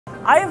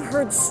I have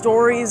heard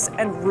stories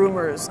and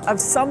rumors of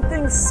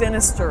something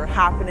sinister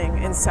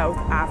happening in South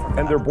Africa.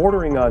 And they're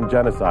bordering on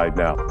genocide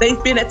now.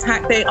 They've been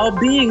attacked. They are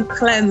being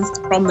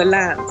cleansed from the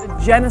land.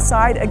 A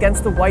genocide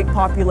against the white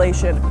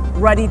population,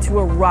 ready to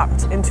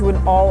erupt into an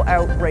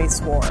all-out race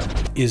war.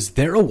 Is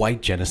there a white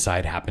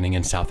genocide happening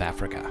in South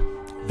Africa?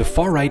 The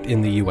far right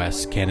in the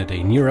US, Canada,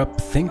 and Europe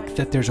think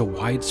that there's a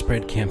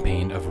widespread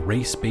campaign of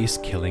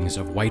race-based killings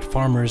of white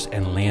farmers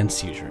and land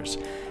seizures,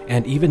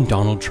 and even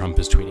Donald Trump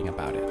is tweeting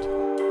about it.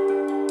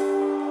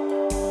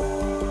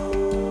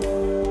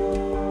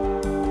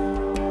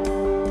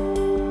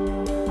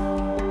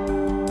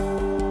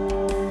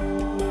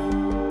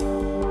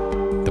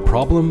 The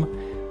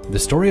problem? The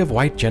story of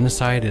white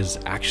genocide is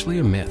actually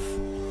a myth.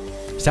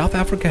 South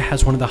Africa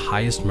has one of the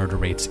highest murder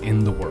rates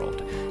in the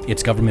world.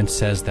 Its government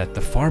says that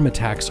the farm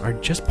attacks are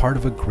just part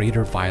of a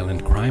greater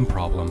violent crime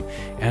problem,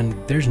 and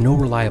there's no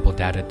reliable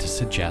data to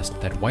suggest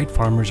that white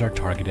farmers are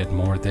targeted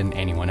more than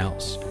anyone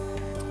else.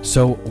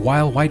 So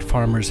while white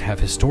farmers have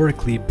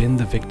historically been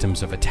the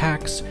victims of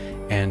attacks,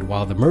 and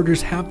while the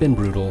murders have been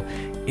brutal,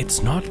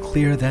 it's not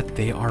clear that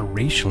they are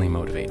racially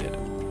motivated.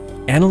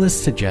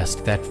 Analysts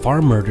suggest that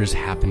farm murders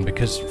happen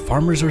because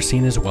farmers are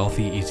seen as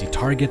wealthy, easy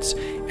targets,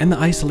 and the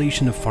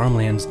isolation of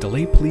farmlands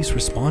delay police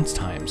response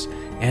times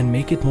and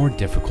make it more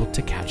difficult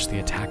to catch the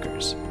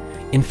attackers.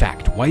 In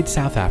fact, white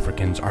South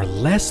Africans are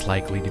less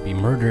likely to be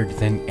murdered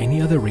than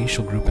any other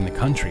racial group in the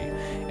country,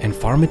 and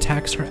farm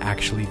attacks are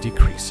actually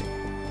decreasing.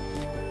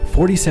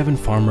 47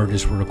 farm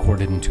murders were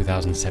recorded in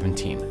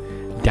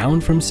 2017,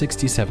 down from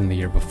 67 the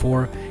year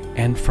before,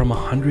 and from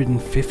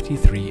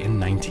 153 in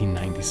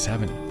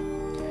 1997.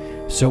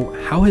 So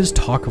how has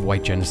talk of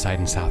white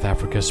genocide in South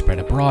Africa spread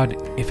abroad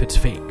if it's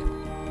fake?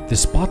 The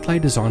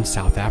spotlight is on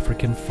South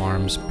African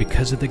farms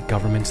because of the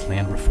government's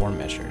land reform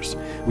measures,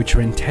 which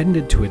are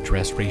intended to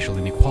address racial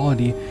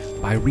inequality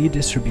by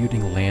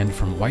redistributing land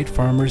from white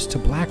farmers to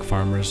black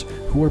farmers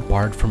who were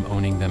barred from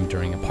owning them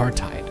during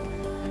apartheid.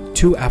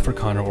 Two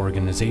Afrikaner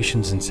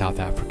organizations in South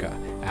Africa,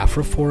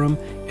 AfriForum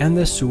and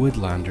the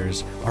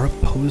Suidlanders, are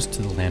opposed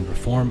to the land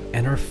reform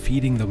and are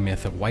feeding the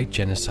myth of white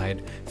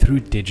genocide through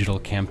digital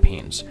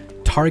campaigns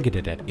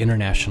targeted at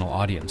international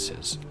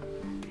audiences.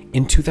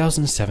 In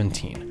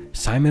 2017,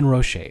 Simon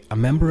Roche, a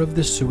member of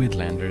the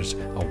Suidlanders,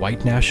 a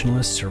white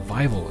nationalist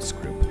survivalist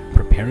group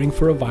preparing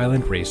for a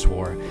violent race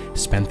war,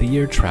 spent the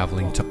year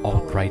traveling to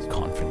alt-right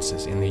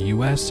conferences in the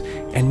US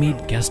and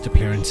made guest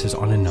appearances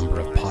on a number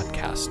of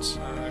podcasts.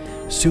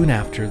 Soon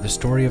after, the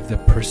story of the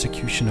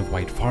persecution of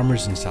white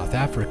farmers in South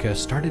Africa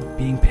started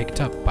being picked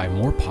up by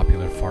more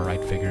popular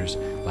far-right figures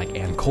like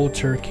Ann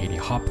Coulter, Katie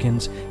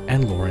Hopkins,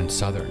 and Lawrence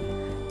Southern.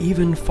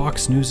 Even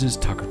Fox News'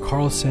 Tucker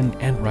Carlson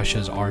and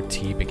Russia's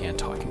RT began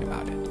talking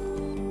about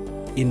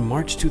it. In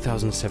March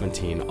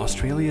 2017,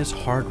 Australia's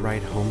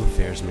hard-right Home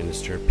Affairs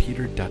Minister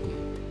Peter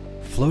Dutton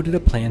floated a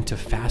plan to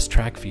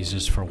fast-track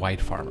visas for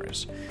white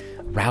farmers.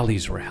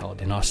 Rallies were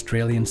held in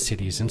Australian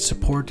cities in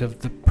support of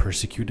the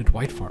persecuted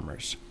white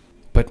farmers.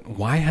 But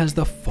why has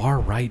the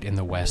far right in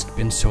the West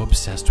been so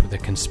obsessed with a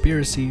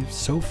conspiracy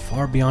so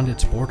far beyond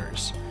its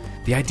borders?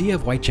 The idea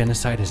of white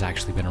genocide has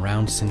actually been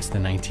around since the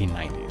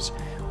 1990s,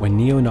 when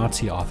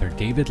neo-Nazi author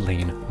David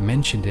Lane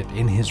mentioned it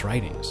in his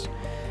writings.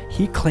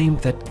 He claimed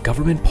that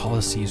government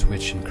policies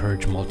which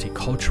encourage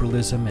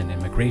multiculturalism and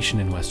immigration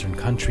in Western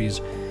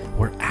countries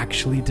were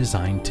actually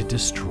designed to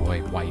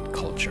destroy white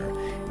culture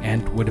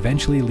and would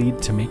eventually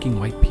lead to making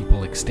white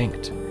people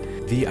extinct.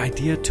 The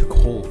idea took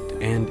hold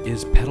and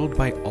is peddled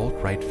by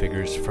alt-right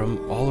figures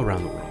from all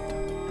around the world.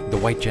 The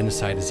white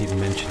genocide is even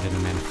mentioned in a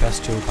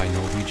manifesto by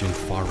Norwegian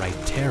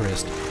far-right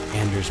terrorist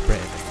Anders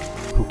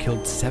Breivik, who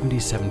killed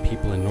 77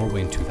 people in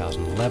Norway in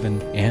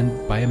 2011,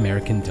 and by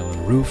American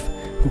Dylan Roof,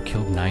 who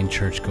killed 9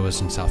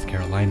 churchgoers in South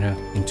Carolina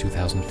in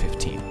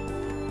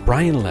 2015.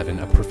 Brian Levin,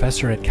 a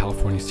professor at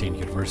California State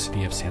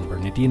University of San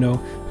Bernardino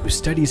who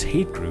studies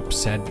hate groups,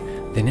 said,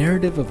 "The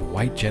narrative of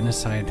white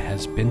genocide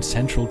has been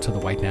central to the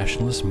white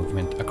nationalist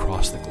movement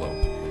across the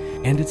globe,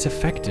 and it's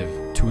effective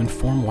to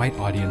inform white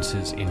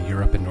audiences in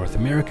Europe and North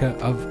America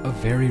of a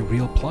very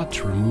real plot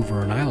to remove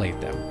or annihilate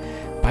them,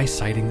 by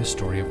citing the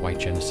story of white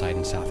genocide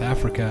in South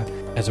Africa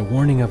as a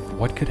warning of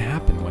what could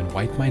happen when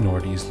white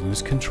minorities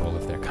lose control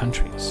of their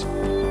countries."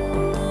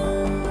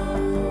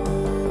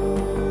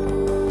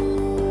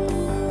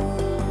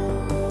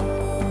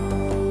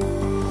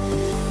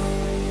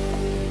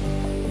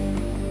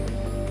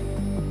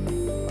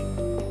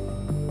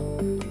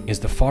 Is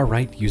the far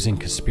right using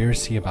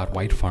conspiracy about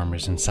white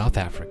farmers in South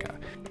Africa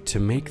to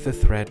make the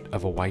threat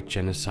of a white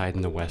genocide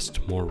in the West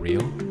more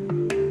real?